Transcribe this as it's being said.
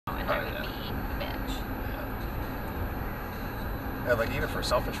I would be a bitch. Yeah, like even for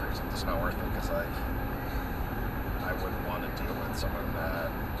selfish reasons, it's not worth it because like I wouldn't want to deal with someone that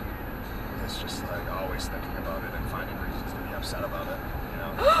is just like always thinking about it and finding reasons to be upset about it. You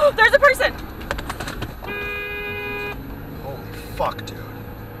know? There's a person. Holy fuck, dude.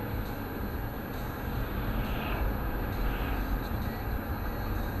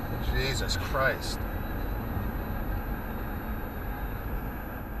 Jesus Christ.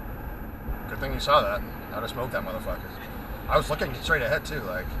 Good thing you saw that. I'd have smoked that motherfucker. I was looking straight ahead too,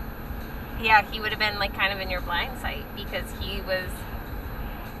 like. Yeah, he would have been like kind of in your blind sight because he was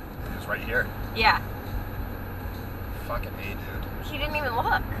right here. Yeah. Fucking A, dude. He didn't even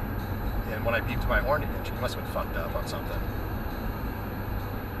look. And when I beeped my horn again, he must have been fucked up on something.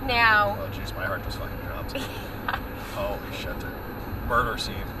 Now. Oh jeez, my heart just fucking dropped. Holy shit, dude. Murder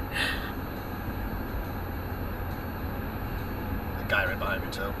scene. The guy right behind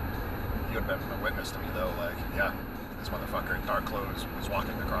me too. He would have been a witness to me though, like, yeah. This motherfucker in dark clothes was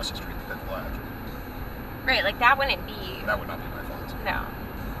walking across the street in black. Right, like that wouldn't be... That would not be my fault. No.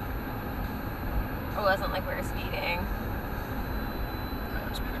 It wasn't like we were speeding. I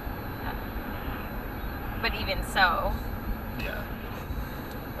am speeding. But even so... Yeah.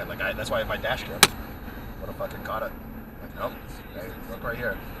 And like, that's why I have my dash cam. Would have fucking caught it. Like, nope. Hey, look right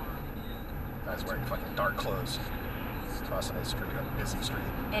here. Guy's wearing fucking dark clothes. Crossing a street, a busy street.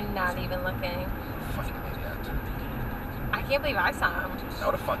 And not even looking. Fucking maniac, dude. I can't believe I saw him. That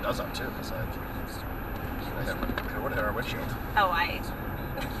would have fucked us up too, because like, it would have hit our windshield. Oh, I...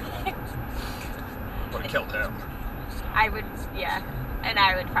 Would have killed him. I would, yeah. And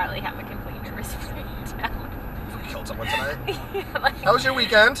I would probably have a complete nervous breakdown. If we killed someone tonight? Yeah, like, how was your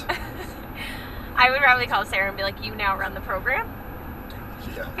weekend? I would probably call Sarah and be like, you now run the program?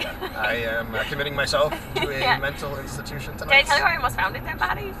 Yeah. I am committing myself to a Yeah. mental institution tonight. Did I tell you how I almost found a dead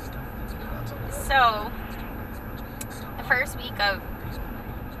body? So, the first week of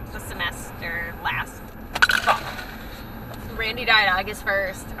the semester last fall, Randy died August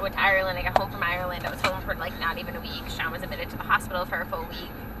 1st. I went to Ireland. I got home from Ireland. I was home for like not even a week. Sean was admitted to the hospital for a full week.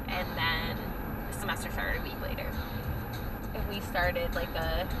 And then the semester started a week later. And we started like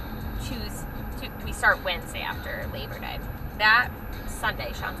we start Wednesday after Labor Day. That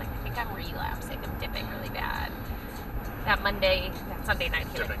Sunday, Sean's like, I think I'm relapsing. I'm dipping really bad. That Sunday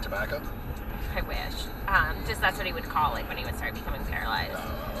night. Dipping tobacco? I wish. Just that's what he would call it when he would start becoming paralyzed.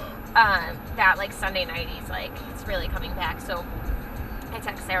 Oh. That like Sunday night, he's like, it's really coming back. So I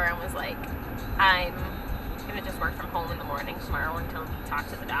texted Sarah and was like, I'm gonna just work from home in the morning tomorrow until we talk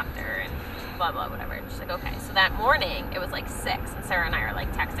to the doctor and blah blah whatever. And she's like, okay. So that morning it was like 6, and Sarah and I are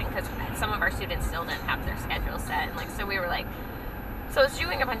like texting because some of our students still didn't have their schedule set, and like so we were like, so I was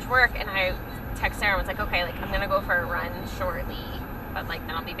doing a bunch of work, and I text Sarah and was like, okay, like I'm gonna go for a run shortly, but like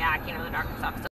then I'll be back, you know, the doctor's office